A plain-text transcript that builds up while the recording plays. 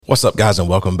What's up, guys, and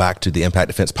welcome back to the Impact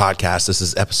Defense Podcast. This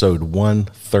is episode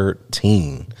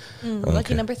 113.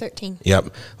 Lucky number 13.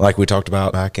 Yep. Like we talked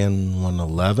about back in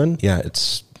 111. Yeah,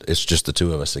 it's just the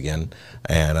two of us again.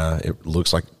 And it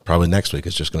looks like probably next week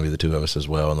it's just going to be the two of us as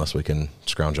well, unless we can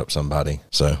scrounge up somebody.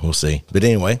 So we'll see. But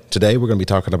anyway, today we're going to be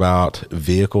talking about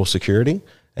vehicle security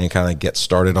and kind of get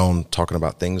started on talking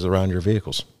about things around your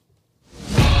vehicles.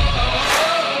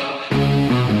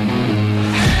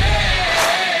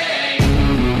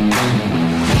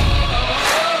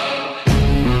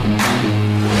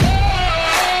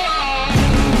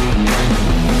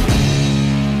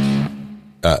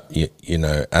 You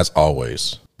know, as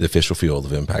always, the official field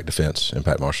of Impact Defense,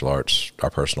 Impact Martial Arts, our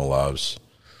personal lives,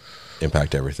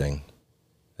 impact everything.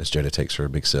 As Jada takes her a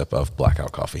big sip of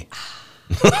blackout coffee.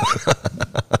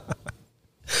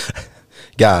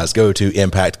 Guys, go to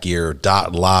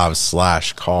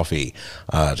impactgear.live/coffee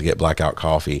to get blackout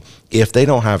coffee. If they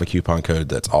don't have a coupon code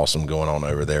that's awesome going on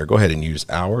over there, go ahead and use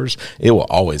ours. It will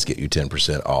always get you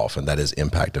 10% off, and that is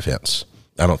Impact Defense.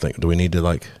 Do we need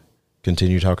to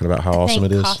continue talking about how awesome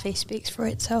it is? Coffee speaks for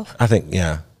itself. I think,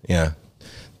 yeah.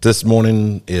 This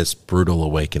morning is Brutal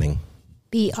Awakening.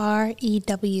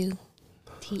 BREWTAL.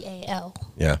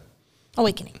 Yeah.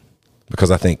 Awakening.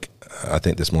 Because I think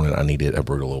this morning I needed a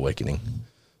brutal awakening.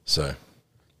 So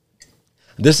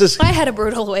I had a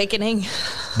brutal awakening.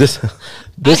 This I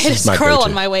hit a squirrel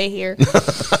on my way here.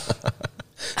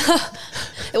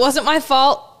 It wasn't my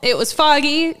fault. It was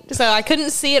foggy, so I couldn't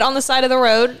see it on the side of the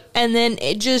road, and then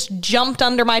it just jumped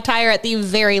under my tire at the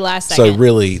very last second. So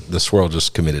really, the squirrel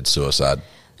just committed suicide.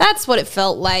 That's what it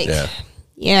felt like.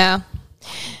 Yeah.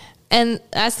 And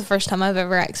that's the first time I've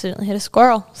ever accidentally hit a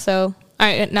squirrel. So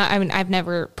I've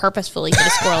never purposefully hit a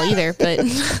squirrel either, but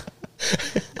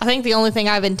I think the only thing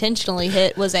I've intentionally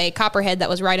hit was a copperhead that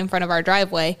was right in front of our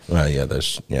driveway. Well, yeah,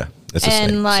 it's a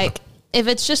snake, if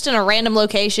it's just in a random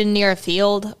location near a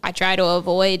field, I try to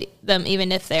avoid them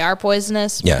even if they are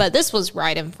poisonous. Yeah. But this was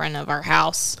right in front of our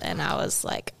house, and I was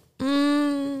like,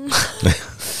 No,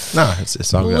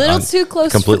 it's all good. A little too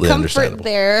close completely for comfort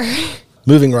there.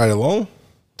 Moving right along,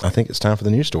 I think it's time for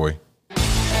the news story.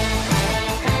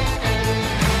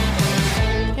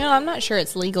 I'm not sure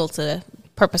it's legal to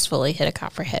purposefully hit a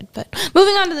copperhead, but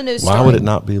moving on to the news story. Why would it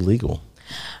not be legal?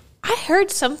 I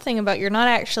heard something about you're not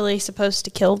actually supposed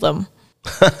to kill them.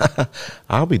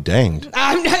 I'll be danged.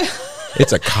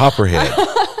 It's a copperhead.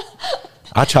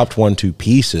 I chopped one to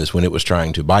pieces when it was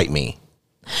trying to bite me.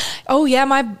 Oh, yeah.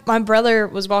 My brother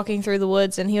was walking through the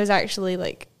woods, and he was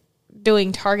actually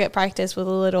doing target practice with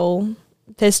a little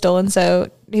pistol. And so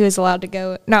he was allowed to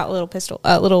go, not a little pistol,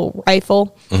 a little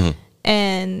rifle. Mm-hmm.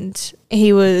 And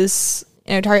he was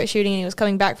target shooting, and he was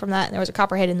coming back from that, and there was a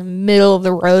copperhead in the middle of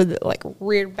the road that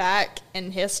reared back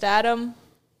and hissed at him.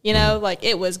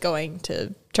 It was going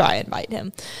to try and bite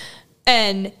him.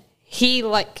 And he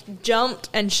jumped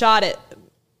and shot it.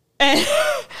 And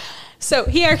so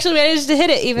he actually managed to hit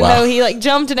it, even though he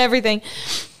jumped and everything.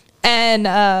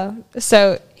 And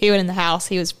so he went in the house.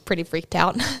 He was pretty freaked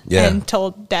out and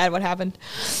told Dad what happened.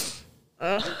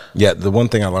 Yeah, the one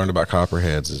thing I learned about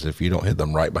copperheads is if you don't hit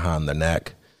them right behind the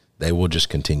neck, they will just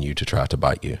continue to try to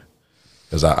bite you.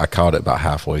 Because I caught it about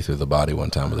halfway through the body one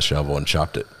time with a shovel and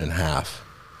chopped it in half.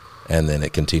 And then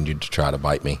it continued to try to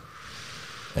bite me.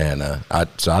 And I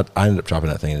ended up chopping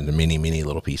that thing into many, many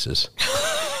little pieces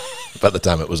by the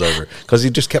time it was over. Because he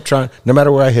just kept trying, no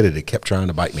matter where I hit it, it kept trying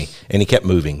to bite me. And he kept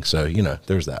moving. So,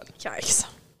 there's that. Yikes.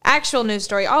 Actual news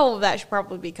story. All of that should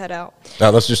probably be cut out.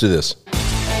 Let's just do this.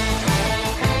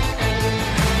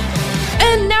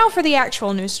 And now for the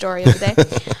actual news story of the day.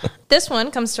 This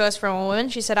one comes to us from a woman.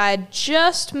 She said, I had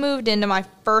just moved into my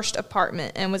first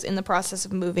apartment and was in the process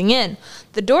of moving in.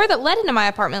 The door that led into my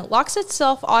apartment locks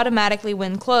itself automatically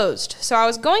when closed. So I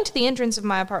was going to the entrance of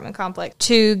my apartment complex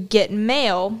to get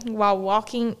mail while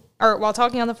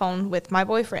talking on the phone with my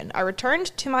boyfriend. I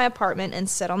returned to my apartment and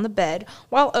sat on the bed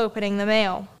while opening the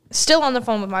mail. Still on the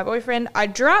phone with my boyfriend, I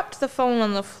dropped the phone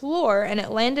on the floor and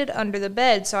it landed under the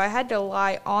bed, so I had to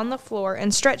lie on the floor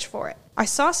and stretch for it. I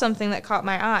saw something that caught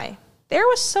my eye. There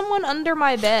was someone under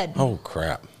my bed. Oh,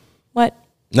 crap. What?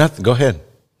 Nothing. Go ahead.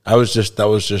 That was just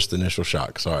the initial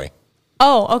shock. Sorry.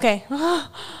 Oh, okay.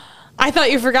 I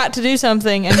thought you forgot to do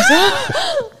something. And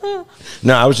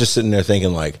No, I was just sitting there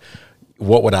thinking,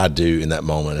 what would I do in that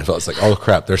moment? If I was oh,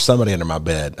 crap, there's somebody under my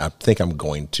bed. I think I'm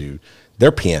going to...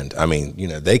 They're pinned. I mean,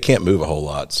 they can't move a whole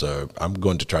lot, so I'm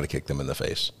going to try to kick them in the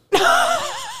face.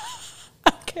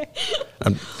 Okay.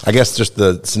 I guess just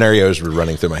the scenarios were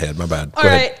running through my head. My bad. All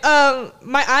right.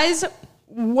 My eyes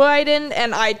widened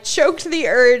and I choked the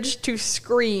urge to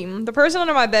scream. The person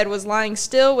under my bed was lying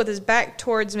still with his back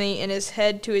towards me and his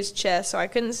head to his chest, so I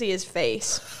couldn't see his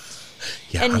face.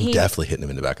 Yeah, and I'm definitely hitting him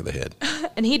in the back of the head.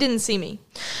 And he didn't see me.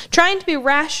 Trying to be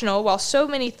rational while so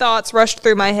many thoughts rushed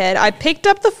through my head, I picked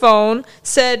up the phone,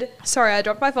 said, sorry, I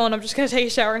dropped my phone. I'm just going to take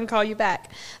a shower and call you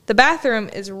back. The bathroom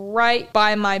is right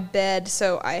by my bed,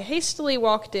 so I hastily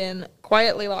walked in,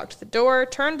 quietly locked the door,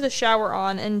 turned the shower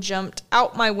on, and jumped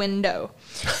out my window.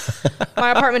 My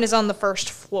apartment is on the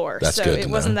first floor, so it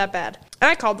wasn't that bad.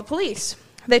 And I called the police.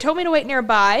 They told me to wait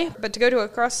nearby, but to go to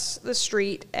across the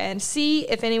street and see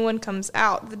if anyone comes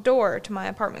out the door to my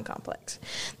apartment complex.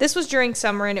 This was during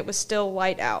summer and it was still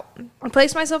light out. I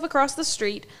placed myself across the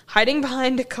street, hiding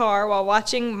behind a car while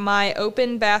watching my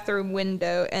open bathroom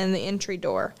window and the entry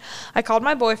door. I called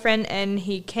my boyfriend and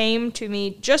he came to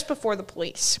me just before the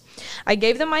police. I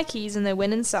gave them my keys and they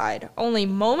went inside. Only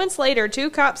moments later,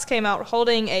 2 cops came out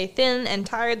holding a thin and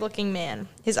tired-looking man.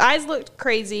 His eyes looked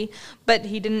crazy, but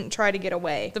he didn't try to get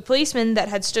away. The policeman that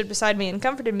had stood beside me and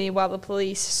comforted me while the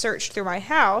police searched through my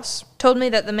house told me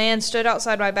that the man stood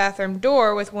outside my bathroom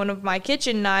door with one of my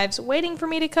kitchen knives waiting for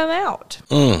me to come out.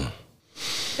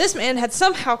 This man had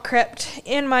somehow crept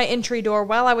in my entry door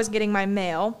while I was getting my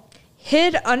mail,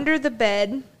 hid under the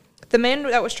bed. The man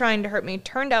that was trying to hurt me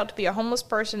turned out to be a homeless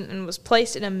person and was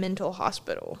placed in a mental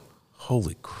hospital.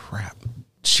 Holy crap.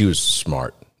 She was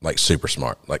smart. Like, super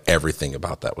smart. Like, everything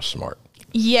about that was smart.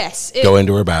 Yes. Go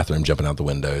into her bathroom, jumping out the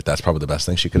window. That's probably the best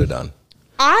thing she could have done.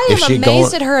 I am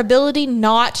amazed at her ability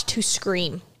not to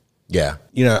scream. Yeah.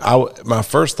 You know, my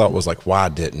first thought was like, why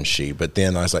didn't she? But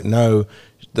then I was like, no,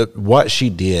 what she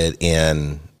did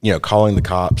in, you know, calling the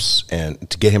cops and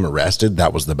to get him arrested,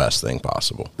 that was the best thing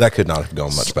possible. That could not have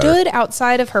gone much better. Stood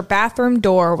outside of her bathroom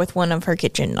door with one of her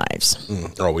kitchen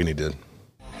knives. Oh, we needed.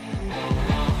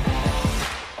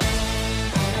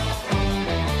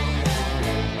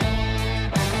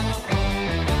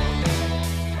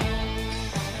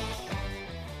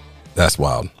 That's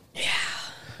wild. Yeah.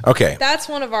 Okay. That's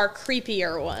one of our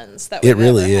creepier ones. It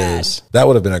really is. That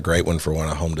would have been a great one for one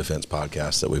of home defense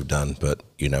podcasts that we've done, but,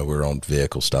 you know, we're on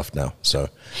vehicle stuff now, so.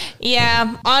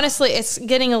 Yeah, honestly, it's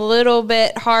getting a little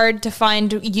bit hard to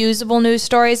find usable news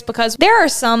stories because there are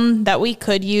some that we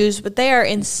could use, but they are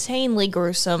insanely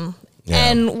gruesome.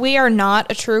 Yeah. And we are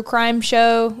not a true crime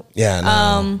show. Yeah,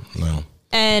 no.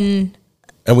 And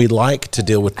we like to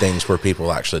deal with things where people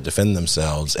actually defend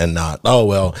themselves and not, oh,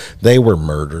 well, they were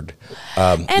murdered.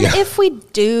 If we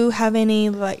do have any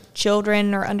like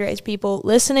children or underage people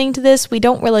listening to this, we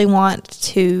don't really want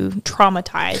to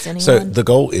traumatize anyone. So the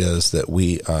goal is that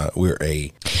we're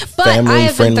a but I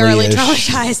have been thoroughly family-friendly-ish.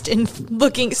 traumatized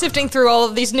in sifting through all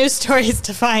of these news stories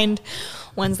to find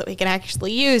ones that we can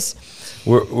actually use.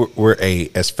 We're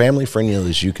as family friendly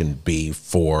as you can be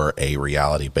for a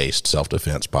reality based self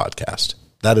defense podcast.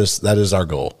 That is our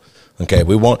goal. Okay,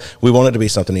 we want it to be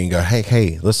something you can go,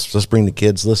 hey, let's bring the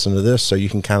kids, listen to this, so you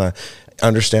can kind of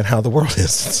understand how the world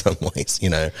is in some ways, you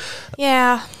know.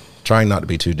 Yeah. Trying not to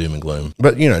be too doom and gloom,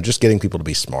 but you know, just getting people to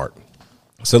be smart.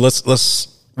 So we're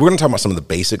going to talk about some of the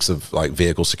basics of like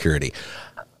vehicle security.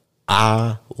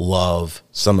 I love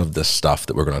some of this stuff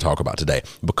that we're going to talk about today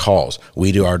because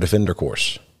we do our Defender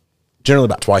course. Generally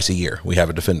about twice a year, we have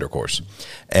a Defender course.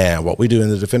 And what we do in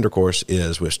the Defender course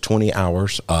is with 20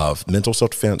 hours of mental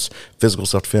self-defense, physical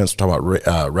self-defense. We talk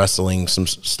about wrestling, some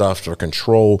stuff for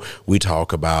control. We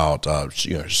talk about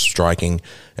striking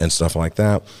and stuff like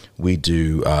that. We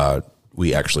do.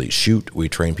 We actually shoot. We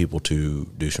train people to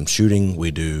do some shooting. We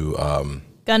do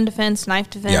gun defense, knife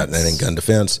defense. Yeah, and then gun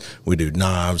defense, we do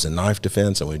knives and knife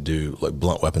defense, and we do like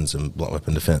blunt weapons and blunt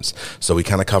weapon defense. So we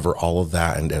kind of cover all of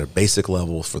that and at a basic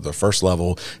level for the first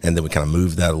level, and then we kind of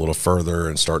move that a little further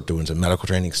and start doing some medical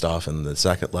training stuff in the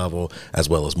second level, as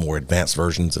well as more advanced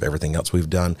versions of everything else we've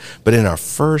done. But in our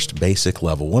first basic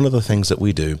level, one of the things that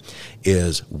we do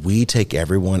is we take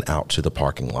everyone out to the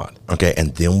parking lot, okay,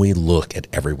 and then we look at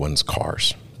everyone's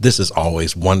cars. This is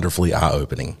always wonderfully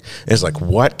eye-opening. It's like,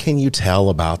 what can you tell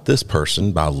about this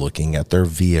person by looking at their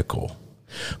vehicle?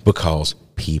 Because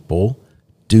people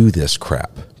do this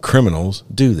crap. Criminals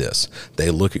do this. They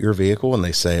look at your vehicle and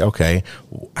they say, okay,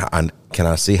 can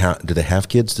I see do they have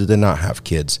kids? Do they not have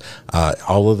kids?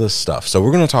 All of this stuff. So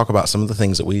we're going to talk about some of the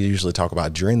things that we usually talk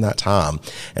about during that time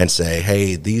and say,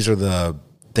 hey, these are the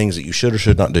things that you should or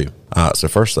should not do. So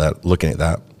first, looking at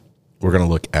that, we're going to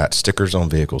look at stickers on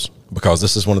vehicles because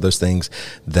this is one of those things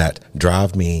that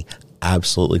drive me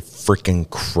absolutely freaking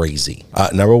crazy.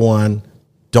 Number one,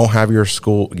 don't have your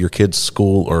kids'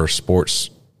 school or sports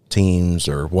teams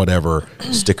or whatever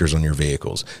stickers on your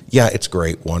vehicles. Yeah, it's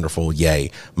great, wonderful, yay.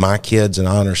 My kid's an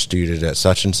honor student at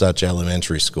such and such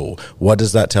elementary school. What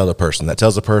does that tell the person? That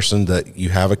tells the person that you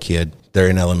have a kid, they're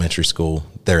in elementary school,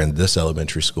 they're in this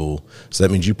elementary school, so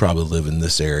that means you probably live in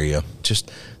this area.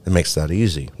 Just, it makes that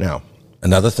easy. Now,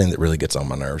 another thing that really gets on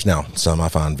my nerves, now, some I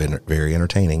find very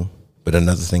entertaining, but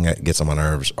another thing that gets on my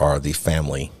nerves are the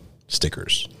family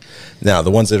stickers. Now,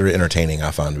 the ones that are entertaining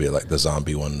I find to be like the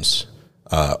zombie ones,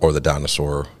 or the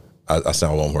dinosaur. I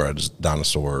saw one where it's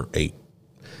dinosaur ate,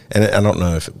 and I don't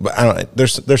know if, but I don't.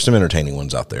 There's some entertaining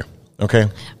ones out there. Okay,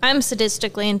 I'm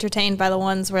sadistically entertained by the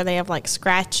ones where they have like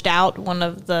scratched out one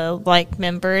of the like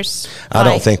members. I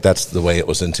don't think that's the way it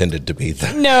was intended to be.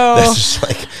 No, that's just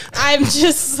like I'm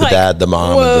just the like dad, the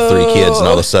mom, whoa. and the 3 kids, and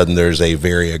all of a sudden there's a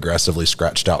very aggressively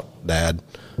scratched out dad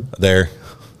there.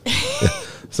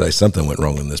 So something went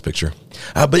wrong in this picture.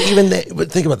 But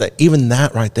but think about that. Even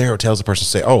that right there tells the person to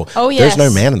say, "Oh, yes. There's no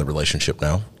man in the relationship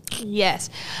now." Yes.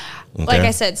 Okay. Like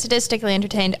I said, sadistically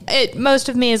entertained. Most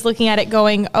of me is looking at it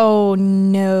going, "Oh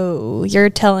no, you're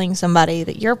telling somebody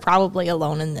that you're probably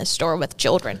alone in this store with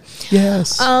children."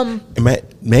 Yes.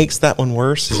 It makes that one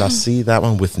worse. Is I see that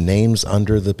one with names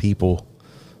under the people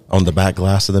on the back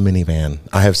glass of the minivan.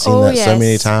 I have seen that so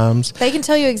many times. They can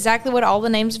tell you exactly what all the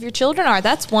names of your children are.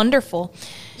 That's wonderful.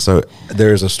 So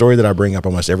there's a story that I bring up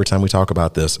almost every time we talk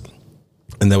about this.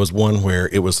 And there was one where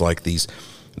it was like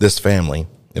this family.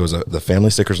 It was the family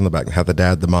stickers on the back. It had the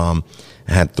dad, the mom,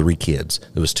 and had 3 kids.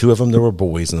 There was 2 of them that were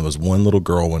boys, and there was one little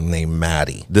girl named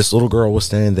Maddie. This little girl was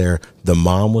standing there. The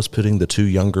mom was putting the 2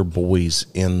 younger boys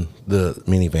in the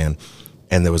minivan.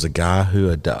 And there was a guy who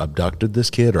had abducted this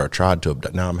kid or tried to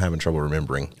abduct. Now I'm having trouble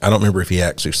remembering. I don't remember if he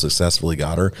actually successfully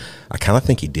got her. I kind of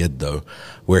think he did, though,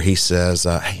 where he says,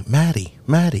 "Hey,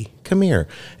 Maddie, come here."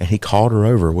 And he called her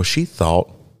over. Well, she thought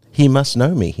he must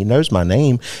know me. He knows my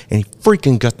name. And he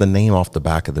freaking got the name off the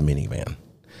back of the minivan.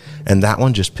 And that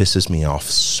one just pisses me off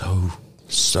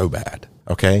so bad,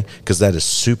 okay? Because that is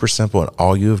super simple, and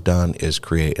all you have done is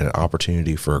create an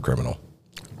opportunity for a criminal.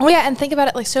 Oh, yeah, and think about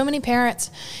it, like so many parents,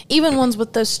 even ones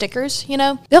with those stickers,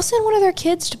 they'll send one of their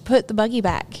kids to put the buggy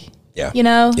back. Yeah.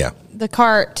 Yeah. The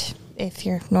cart, if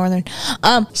you're northern.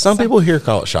 Some people here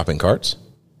call it shopping carts.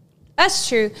 That's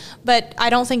true, but I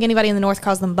don't think anybody in the north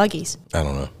calls them buggies. I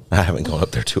don't know. I haven't gone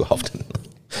up there too often.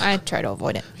 I try to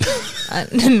avoid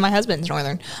it. My husband's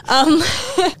northern.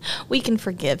 We can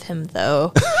forgive him,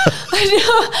 though.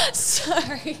 I know.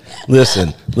 Sorry.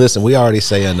 Listen. We already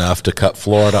say enough to cut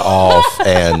Florida off,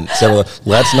 and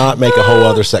let's not make a whole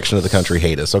other section of the country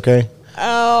hate us, okay?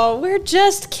 Oh, we're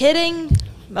just kidding,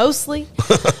 mostly.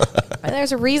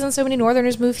 There's a reason so many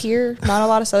northerners move here. Not a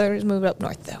lot of southerners move up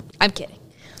north, though. I'm kidding.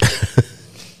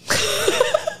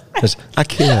 I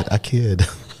kid.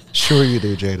 Sure you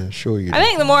do, Jada. Sure you do. I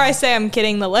think the more I say I'm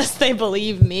kidding, the less they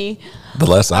believe me. The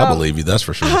less I believe you, that's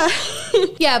for sure.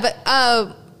 Yeah, but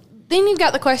then you've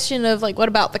got the question of, like, what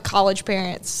about the college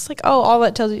parents? It's like, oh, all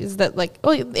that tells you is that, like,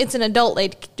 oh, it's an adult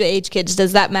age kids.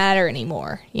 Does that matter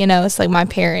anymore? It's like my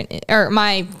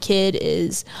kid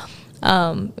is,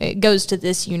 it goes to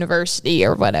this university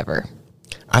or whatever.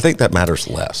 I think that matters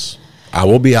less. I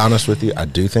will be honest with you. I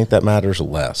do think that matters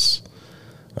less.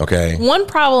 Okay. One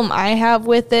problem I have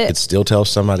with it still tells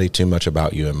somebody too much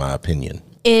about you, in my opinion.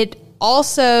 It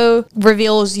also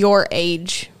reveals your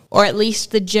age, or at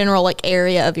least the general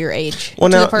area of your age to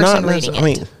the person reading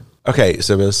it. Okay,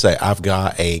 so let's say I've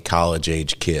got a college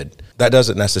age kid. That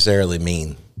doesn't necessarily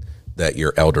mean that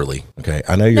you're elderly. Okay,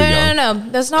 I know you're young. No,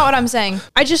 that's not what I'm saying.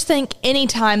 I just think any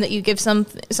time that you give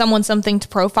someone something to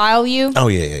profile you,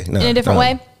 in a different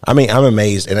way. I mean, I'm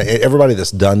amazed, and everybody that's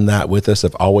done that with us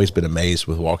have always been amazed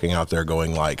with walking out there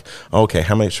going like, okay,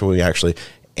 how much will we actually,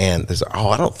 and they say, oh,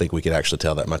 I don't think we could actually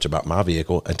tell that much about my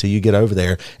vehicle, until you get over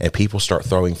there and people start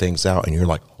throwing things out and you're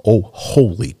like, oh,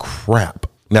 holy crap.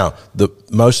 Now, the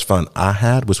most fun I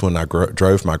had was when I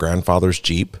drove my grandfather's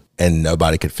Jeep and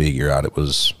nobody could figure out it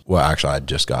was, well, actually, I had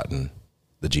just gotten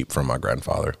the Jeep from my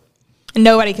grandfather. And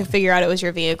nobody could figure out it was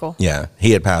your vehicle. Yeah,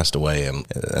 he had passed away,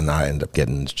 and I ended up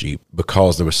getting his Jeep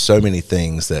because there were so many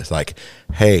things that's like,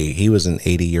 hey, he was an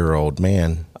 80-year-old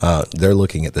man. They're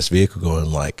looking at this vehicle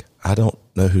going like, I don't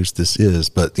know whose this is,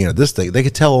 but this thing, they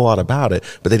could tell a lot about it,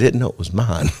 but they didn't know it was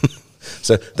mine.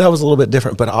 So that was a little bit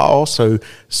different. But I also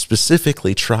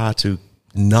specifically try to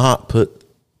not put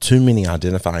too many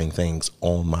identifying things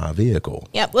on my vehicle.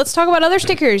 Yep. Let's talk about other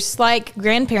stickers, like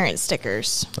grandparent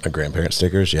stickers. Grandparent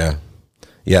stickers, yeah.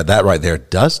 Yeah, that right there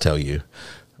does tell you.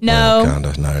 No. Well, kind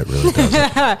of. No, it really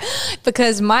doesn't.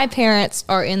 Because my parents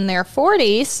are in their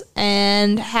 40s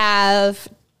and have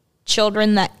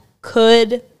children that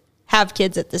could have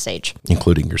kids at this age.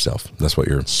 Including yourself. That's what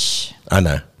you're. I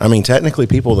know. I mean, technically,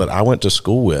 people that I went to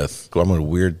school with, I'm in a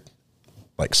weird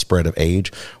like spread of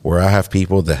age where I have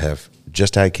people that have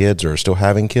just had kids or are still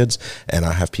having kids, and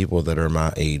I have people that are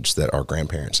my age that are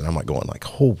grandparents, and I'm like going like,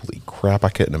 holy crap, I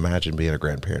couldn't imagine being a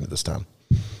grandparent at this time.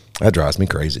 That drives me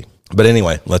crazy. But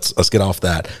anyway, let's get off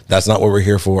that. That's not what we're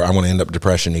here for. I want to end up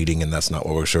depression eating, and that's not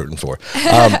what we're shooting for.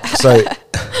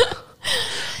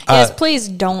 Yes, please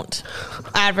don't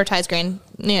advertise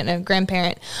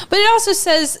grandparent. But it also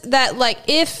says that like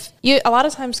a lot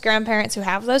of times grandparents who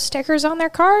have those stickers on their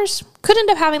cars could end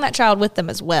up having that child with them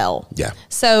as well. Yeah.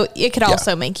 So it could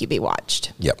also make you be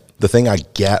watched. Yep. The thing I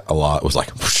get a lot was like,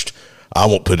 I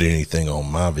won't put anything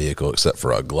on my vehicle except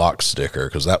for a Glock sticker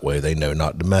because that way they know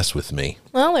not to mess with me.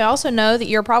 Well, they also know that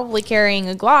you're probably carrying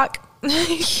a Glock.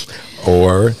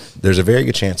 Or there's a very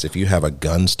good chance if you have a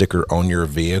gun sticker on your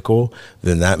vehicle,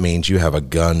 then that means you have a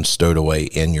gun stowed away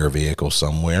in your vehicle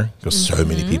somewhere because so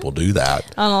many people do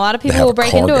that. A lot of people will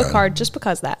break into a car just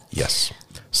because of that. Yes.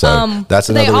 So that's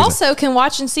another reason. They also can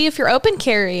watch and see if you're open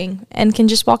carrying and can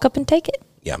just walk up and take it.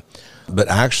 Yeah. But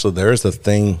actually there's a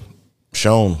thing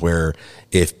shown where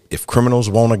if criminals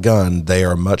want a gun, they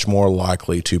are much more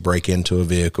likely to break into a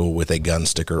vehicle with a gun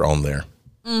sticker on there.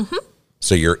 Mm-hmm.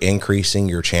 So you're increasing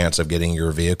your chance of getting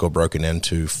your vehicle broken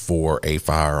into for a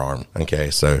firearm.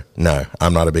 Okay, so no,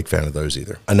 I'm not a big fan of those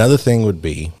either. Another thing would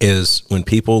be is when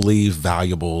people leave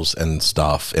valuables and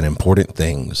stuff and important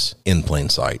things in plain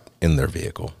sight in their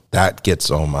vehicle. That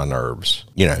gets on my nerves.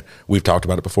 You know, we've talked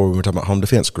about it before when we were talking about home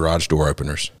defense, garage door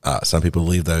openers. Some people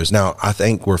leave those. Now, I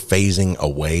think we're phasing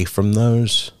away from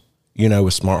those, you know,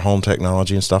 with smart home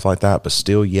technology and stuff like that. But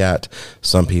still yet,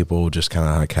 some people just kind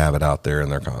of like have it out there in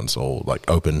their console, like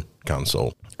open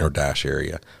console or dash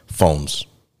area. Phones.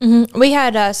 Mm-hmm. We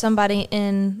had somebody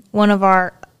in one of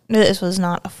our, this was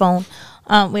not a phone.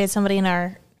 We had somebody in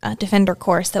our Defender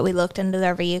course that we looked into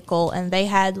their vehicle and they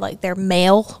had like their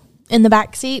mail in the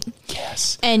back seat.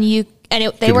 Yes. And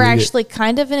they were actually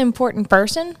kind of an important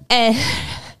person. And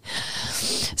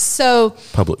so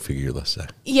public figure, let's say.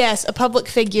 Yes, a public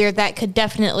figure that could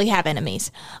definitely have enemies.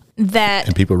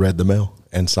 And people read the mail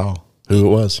and saw who it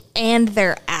was. And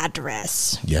their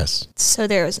address. Yes. So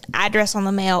there was an address on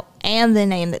the mail and the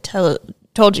name that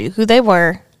told you who they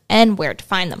were and where to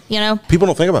find them, you know? People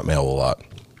don't think about mail a lot.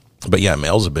 But yeah,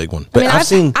 mail's a big one. But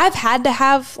I've had to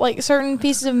have like certain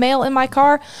pieces of mail in my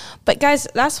car. But guys,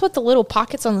 that's what the little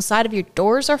pockets on the side of your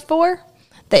doors are for.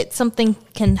 That something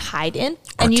can hide in,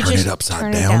 and you turn just it upside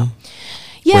turn down. It down.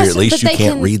 Yes, where at least you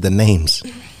can't read the names.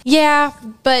 Yeah,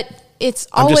 but it's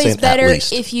always better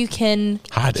if you can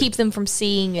keep them from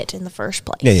seeing it in the first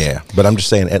place. Yeah. But I'm just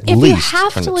saying, at least if you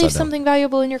have to leave something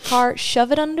valuable in your car,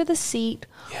 shove it under the seat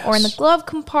or in the glove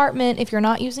compartment if you're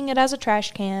not using it as a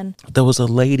trash can. There was a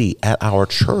lady at our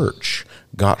church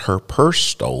got her purse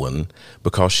stolen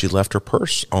because she left her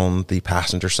purse on the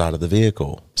passenger side of the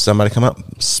vehicle. Somebody come up,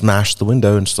 smashed the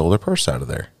window, and stole their purse out of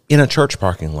there. In a church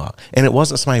parking lot. And it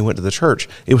wasn't somebody who went to the church.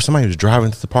 It was somebody who was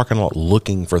driving through the parking lot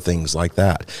looking for things like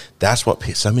that. That's what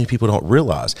so many people don't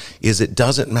realize, is it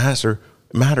doesn't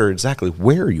matter exactly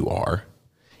where you are.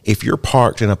 If you're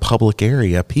parked in a public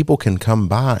area, people can come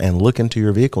by and look into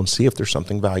your vehicle and see if there's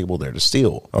something valuable there to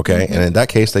steal. Okay. Mm-hmm. And in that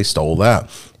case, they stole that.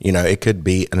 You know, it could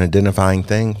be an identifying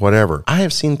thing, whatever. I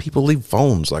have seen people leave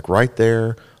phones like right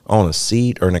there on a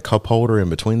seat or in a cup holder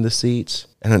in between the seats.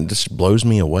 And it just blows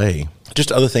me away.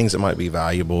 Just other things that might be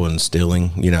valuable in stealing,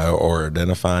 you know, or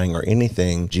identifying or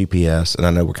anything. GPS, and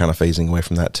I know we're kind of phasing away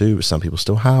from that too, but some people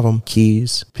still have them.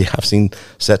 Keys. I've seen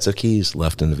sets of keys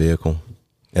left in the vehicle.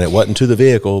 And it wasn't to the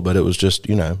vehicle, but it was just,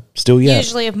 you know, still yet.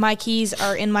 Usually if my keys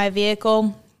are in my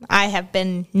vehicle, I have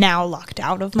been now locked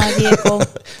out of my vehicle.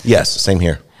 Yes, same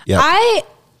here. Yeah. I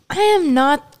am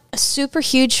not a super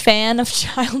huge fan of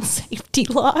child safety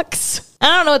locks.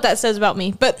 I don't know what that says about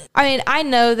me, but I mean, I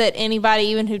know that anybody,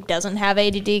 even who doesn't have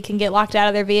ADD, can get locked out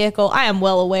of their vehicle. I am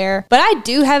well aware, but I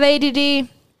do have ADD,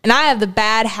 and I have the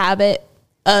bad habit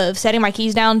of setting my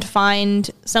keys down to find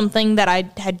something that I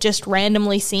had just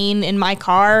randomly seen in my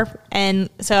car.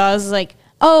 And so I was like,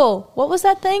 oh, what was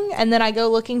that thing? And then I go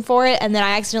looking for it, and then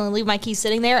I accidentally leave my keys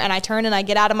sitting there, and I turn and I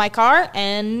get out of my car,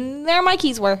 and there my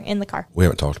keys were in the car. We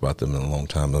haven't talked about them in a long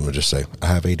time. Let me just say, I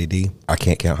have ADD. I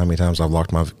can't count how many times I've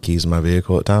locked my keys in my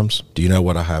vehicle at times. Do you know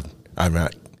what I have? I've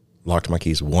not locked my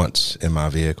keys once in my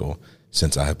vehicle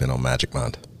since I have been on Magic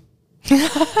Mind.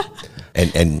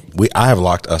 I have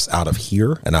locked us out of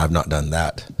here, and I've not done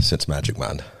that since Magic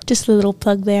Mind. Just a little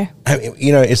plug there. I mean,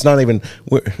 you know, it's not even,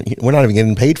 we're not even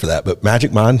getting paid for that, but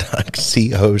Magic Mind,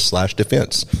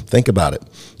 CO/defense. Think about it.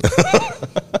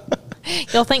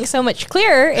 You'll think so much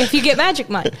clearer if you get magic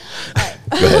mud. Right.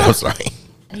 Go ahead, I'm sorry.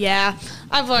 Yeah,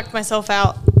 I've locked myself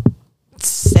out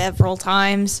several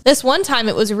times. This one time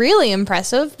it was really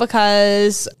impressive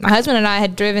because my husband and I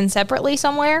had driven separately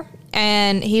somewhere,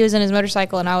 and he was in his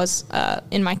motorcycle and I was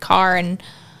in my car, and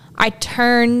I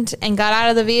turned and got out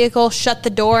of the vehicle, shut the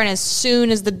door, and as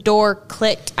soon as the door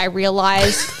clicked, I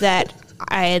realized that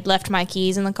I had left my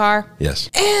keys in the car. Yes.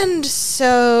 And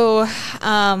so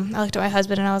I looked at my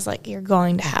husband and I was like, you're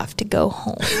going to have to go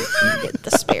home and get the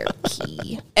spare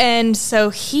key. And so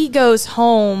he goes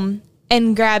home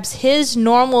and grabs his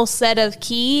normal set of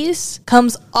keys,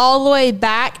 comes all the way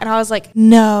back, and I was like,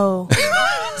 no.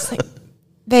 It's like,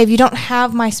 babe, you don't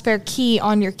have my spare key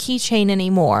on your keychain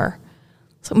anymore.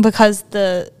 Because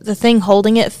the thing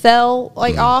holding it fell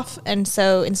off, and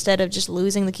so instead of just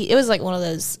losing the key, it was like one of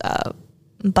those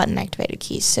button activated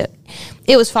keys, so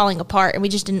it was falling apart, and we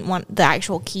just didn't want the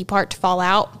actual key part to fall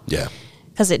out. Yeah,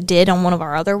 because it did on one of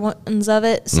our other ones of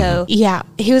it. So yeah,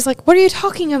 he was like, "What are you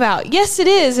talking about?" Yes, it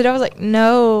is, and I was like,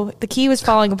 "No, the key was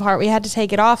falling apart. We had to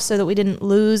take it off so that we didn't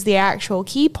lose the actual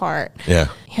key part." Yeah,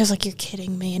 he was like, "You're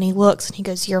kidding me," and he looks and he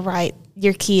goes, "You're right.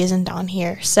 Your key isn't on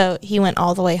here." So he went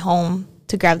all the way home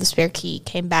to grab the spare key,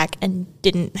 came back and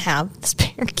didn't have the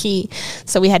spare key.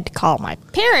 So we had to call my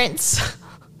parents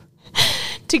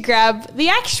to grab the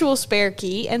actual spare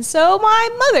key. And so my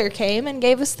mother came and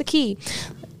gave us the key.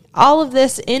 All of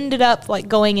this ended up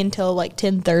going until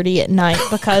 10:30 at night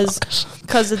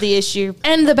because of the issue.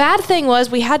 And the bad thing was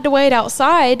we had to wait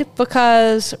outside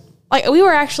because we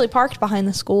were actually parked behind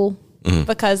the school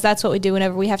because that's what we do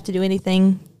whenever we have to do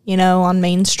anything, on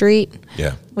Main Street.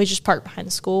 Yeah. We just park behind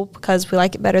the school because we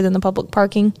like it better than the public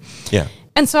parking. Yeah.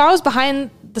 And so I was behind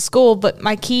the school, but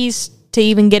my keys to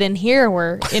even get in here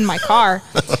were in my car.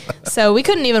 So we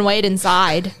couldn't even wait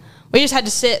inside. We just had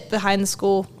to sit behind the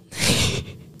school.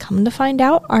 Come to find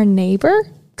out, our neighbor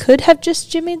could have just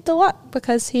jimmied the lock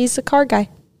because he's a car guy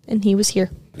and he was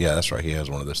here. Yeah, that's right. He has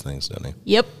one of those things, doesn't he?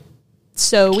 Yep.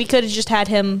 So we could have just had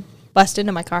him bust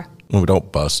into my car. Well, we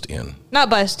don't bust in. Not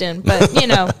bust in, but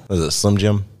Is it Slim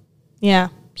Jim? Yeah.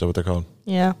 Is that what they're called?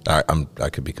 Yeah. I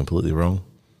could be completely wrong.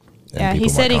 Yeah, he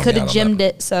said he could have gymmed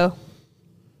it, so.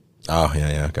 Oh,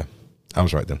 yeah, okay. I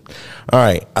was right then. All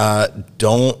right.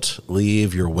 Don't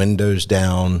leave your windows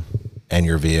down and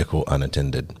your vehicle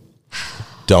unattended.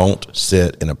 Don't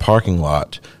sit in a parking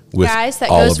lot with Guys, that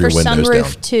all goes of your for windows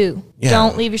sunroof down. too. Yeah.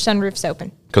 Don't leave your sunroofs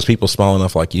open. Because people small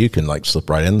enough like you can slip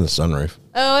right into the sunroof.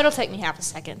 Oh, it'll take me half a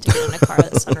second to get in a car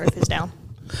that sunroof is down,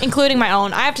 including my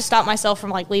own. I have to stop myself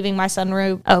from leaving my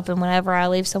sunroof open whenever I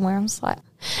leave somewhere. I'm just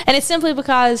and it's simply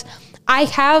because I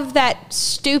have that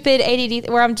stupid ADD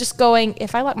where I'm just going,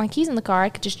 if I lock my keys in the car, I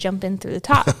could just jump in through the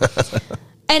top.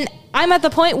 And I'm at the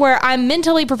point where I'm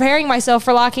mentally preparing myself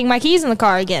for locking my keys in the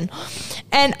car again.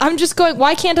 And I'm just going,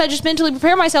 why can't I just mentally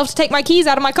prepare myself to take my keys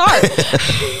out of my car?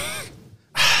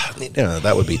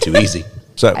 That would be too easy.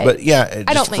 So, but yeah,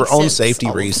 just for own safety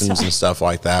reasons and stuff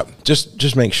like that,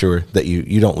 just make sure that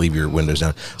you don't leave your windows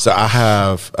down. So I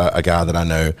have a guy that I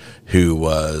know who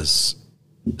was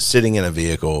sitting in a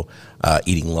vehicle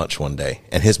eating lunch one day,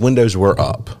 and his windows were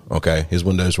up. Okay, his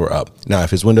windows were up. Now,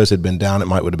 if his windows had been down, it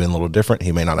would have been a little different.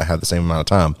 He may not have had the same amount of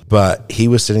time, but he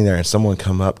was sitting there, and someone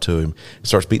come up to him,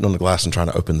 starts beating on the glass and trying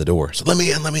to open the door. So let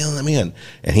me in, let me in, let me in.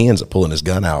 And he ends up pulling his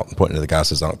gun out and pointing to the guy.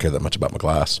 Says, "I don't care that much about my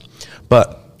glass,"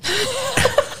 but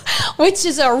which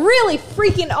is a really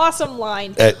freaking awesome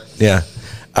line. Yeah,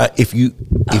 if you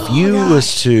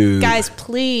was to guys,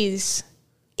 please,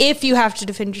 if you have to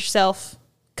defend yourself,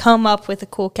 come up with a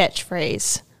cool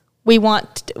catchphrase. We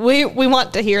want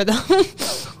to hear them.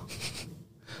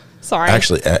 Sorry.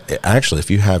 Actually, if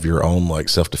you have your own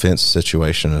self-defense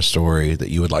situation and story that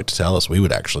you would like to tell us, we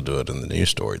would actually do it in the news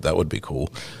story. That would be cool.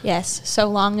 Yes, so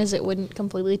long as it wouldn't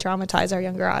completely traumatize our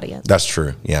younger audience. That's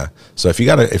true. Yeah. So if you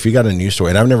got a news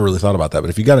story, and I've never really thought about that, but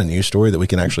if you got a news story that we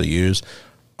can actually use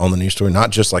on the news story,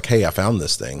 not just hey, I found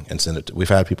this thing and send it. We've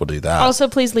had people do that. Also,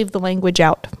 please leave the language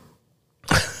out.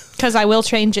 Because I will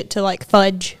change it to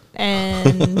fudge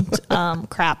and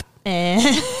crap.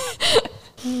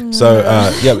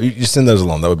 So, you send those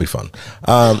along. That would be fun.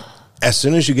 As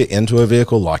soon as you get into a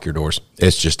vehicle, lock your doors.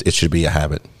 It should be a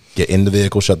habit. Get in the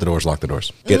vehicle, shut the doors, lock the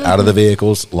doors. Get out of the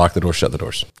vehicles, lock the doors, shut the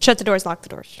doors. Shut the doors, lock the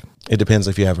doors. It depends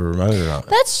if you have a remote or not.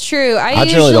 That's true. I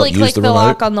usually click the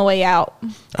lock on the way out.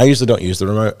 I usually don't use the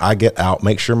remote. I get out,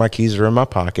 make sure my keys are in my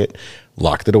pocket,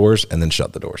 lock the doors, and then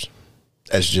shut the doors.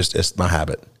 It's my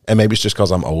habit. And maybe it's just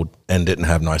because I'm old and didn't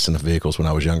have nice enough vehicles when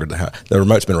I was younger. The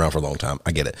remote's been around for a long time.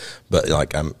 I get it. But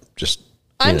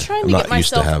I'm trying to get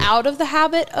myself out of the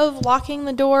habit of locking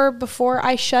the door before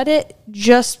I shut it,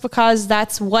 just because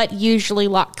that's what usually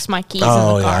locks my keys in the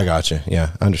car. Oh, yeah, I got you.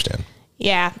 Yeah, I understand.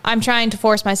 Yeah, I'm trying to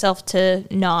force myself to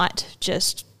not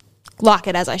just lock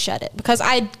it as I shut it, because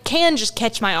I can just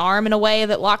catch my arm in a way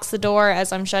that locks the door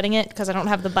as I'm shutting it, because I don't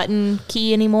have the button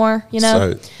key anymore, you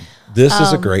know? So this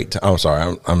is a great time. Oh,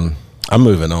 sorry. I'm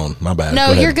moving on. My bad.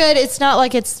 No, you're good. It's not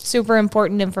like it's super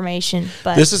important information,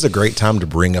 but this is a great time to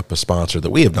bring up a sponsor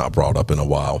that we have not brought up in a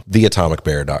while,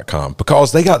 theatomicbear.com,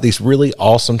 because they got these really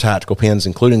awesome tactical pens,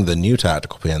 including the new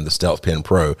tactical pen, the Stealth Pen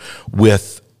Pro,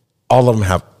 with all of them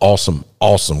have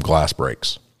awesome glass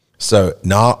breaks. So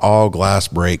not all glass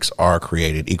breaks are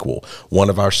created equal.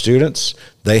 One of our students,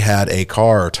 they had a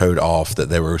car towed off that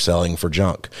they were selling for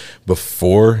junk.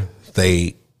 Before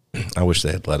they, I wish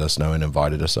they had let us know and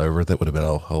invited us over. That would have been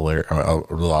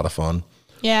a lot of fun.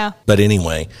 yeah. But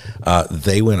anyway,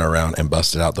 they went around and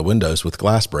busted out the windows with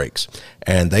glass breaks.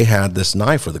 And they had this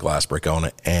knife with a glass break on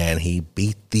it, and he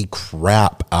beat the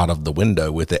crap out of the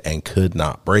window with it and could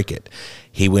not break it.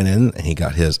 He went in and he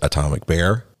got his Atomic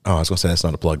Bear. Oh, I was going to say that's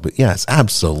not a plug, but yeah, it's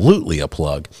absolutely a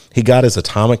plug. He got his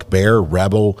Atomic Bear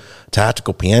Rebel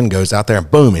tactical pen, goes out there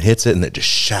and boom, it hits it and it just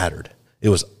shattered. It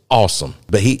was awesome.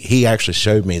 But he actually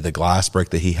showed me the glass break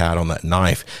that he had on that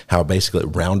knife, how basically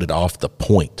it rounded off the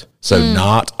point. So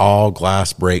not all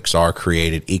glass breaks are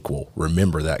created equal.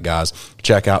 Remember that, guys.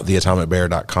 Check out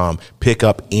theatomicbear.com. Pick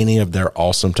up any of their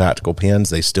awesome tactical pens.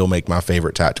 They still make my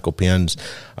favorite tactical pens.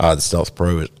 The Stealth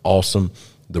Pro is awesome.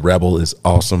 The Rebel is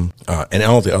awesome, and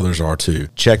all the others are too.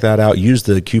 Check that out. Use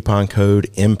the coupon code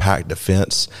Impact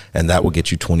Defense, and that will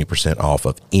get you 20% off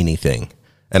of anything.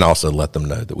 And also let them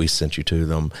know that we sent you to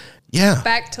them. Yeah.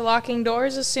 Back to locking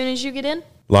doors as soon as you get in?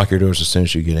 Lock your doors as soon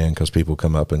as you get in, because people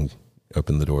come up and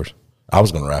open the doors. I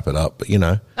was going to wrap it up, but you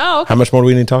know. Oh, okay. How much more do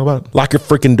we need to talk about? Lock your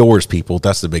freaking doors, people.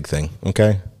 That's the big thing,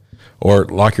 okay? Or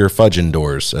lock your fudging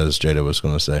doors, as Jada was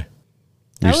going to say.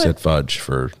 You said fudge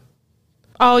for...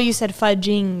 Oh, you said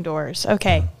fudging doors.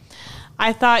 Okay.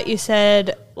 I thought you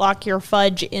said lock your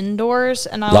fudge indoors,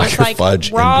 and I was like,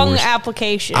 wrong indoors.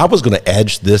 Application. I was going to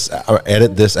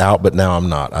edit this out, but now I'm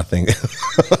not. I think,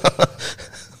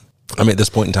 I mean, at this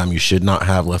point in time, you should not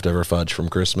have leftover fudge from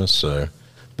Christmas. So,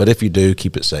 but if you do,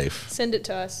 keep it safe. Send it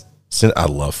to us. I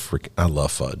love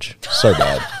fudge so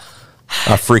bad.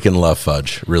 I freaking love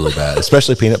fudge really bad,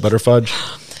 especially peanut butter fudge.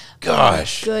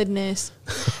 Gosh, goodness.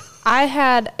 I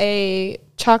had a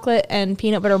chocolate and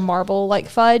peanut butter marble like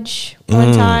fudge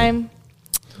one time.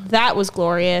 That was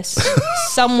glorious.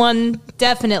 Someone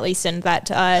definitely send that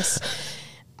to us.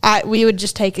 We would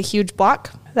just take a huge block.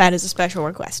 That is a special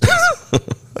request.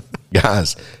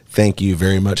 Guys, thank you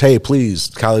very much. Hey,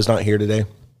 please, Kylie's not here today.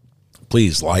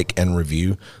 Please like and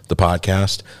review the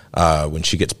podcast. When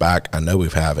she gets back, I know we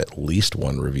have at least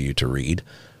one review to read.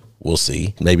 We'll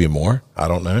see. Maybe more. I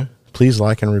don't know. Please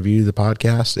like and review the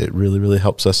podcast. It really, really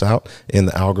helps us out in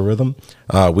the algorithm.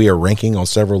 We are ranking on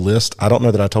several lists. I don't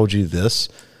know that I told you this.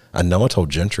 I know I told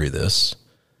Gentry this.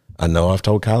 I know I've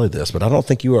told Kylie this, but I don't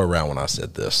think you were around when I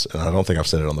said this, and I don't think I've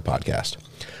said it on the podcast.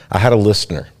 I had a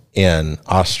listener in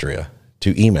Austria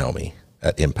to email me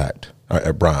at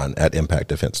Brian at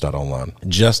impactdefense.online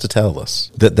just to tell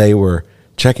us that they were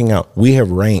checking out. We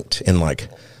have ranked in like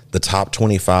the top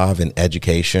 25 in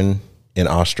education in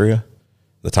Austria.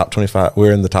 The top 25,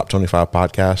 we're in the top 25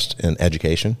 podcast in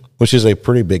education, which is a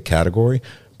pretty big category,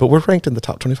 but we're ranked in the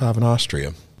top 25 in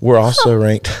Austria. We're also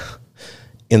ranked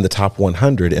in the top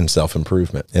 100 in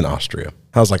self-improvement in Austria.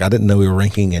 I was like, I didn't know we were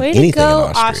ranking in anything in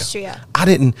Austria. I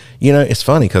didn't, it's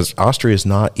funny because Austria is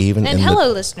not even and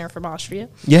hello, listener from Austria.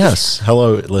 Yes,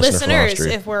 hello, listener from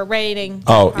Austria. If we're rating.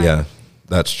 Oh, yeah,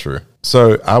 that's true.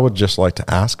 So I would just like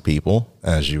to ask people,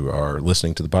 as you are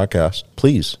listening to the podcast,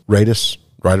 please rate us,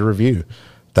 write a review.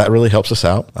 That really helps us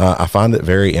out. I find it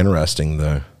very interesting,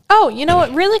 though. Oh, you know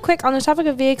what? Really quick, on the topic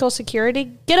of vehicle security,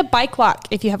 get a bike lock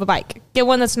if you have a bike. Get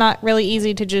one that's not really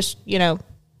easy to just,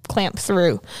 clamp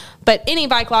through. But any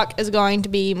bike lock is going to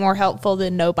be more helpful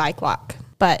than no bike lock.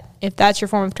 But if that's your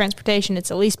form of transportation,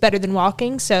 it's at least better than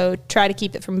walking. So try to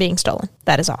keep it from being stolen.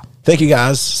 That is all. Thank you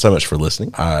guys so much for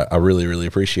listening. I really, really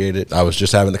appreciate it. I was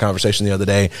just having the conversation the other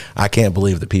day. I can't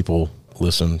believe that people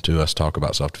listen to us talk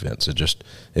about self-defense.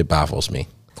 It baffles me.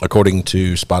 According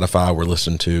to Spotify, we're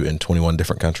listened to in 21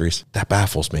 different countries. That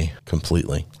baffles me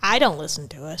completely. I don't listen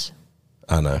to us.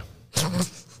 I know.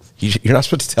 You're not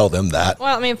supposed to tell them that.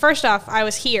 Well, I mean, first off, I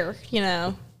was here,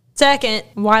 Second,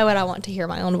 why would I want to hear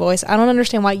my own voice? I don't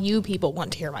understand why you people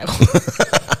want to hear my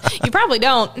voice. You probably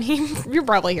don't. You're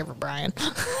probably here for Brian.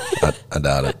 I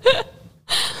doubt it.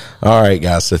 All right,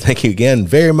 guys. So thank you again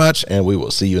very much, and we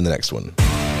will see you in the next one.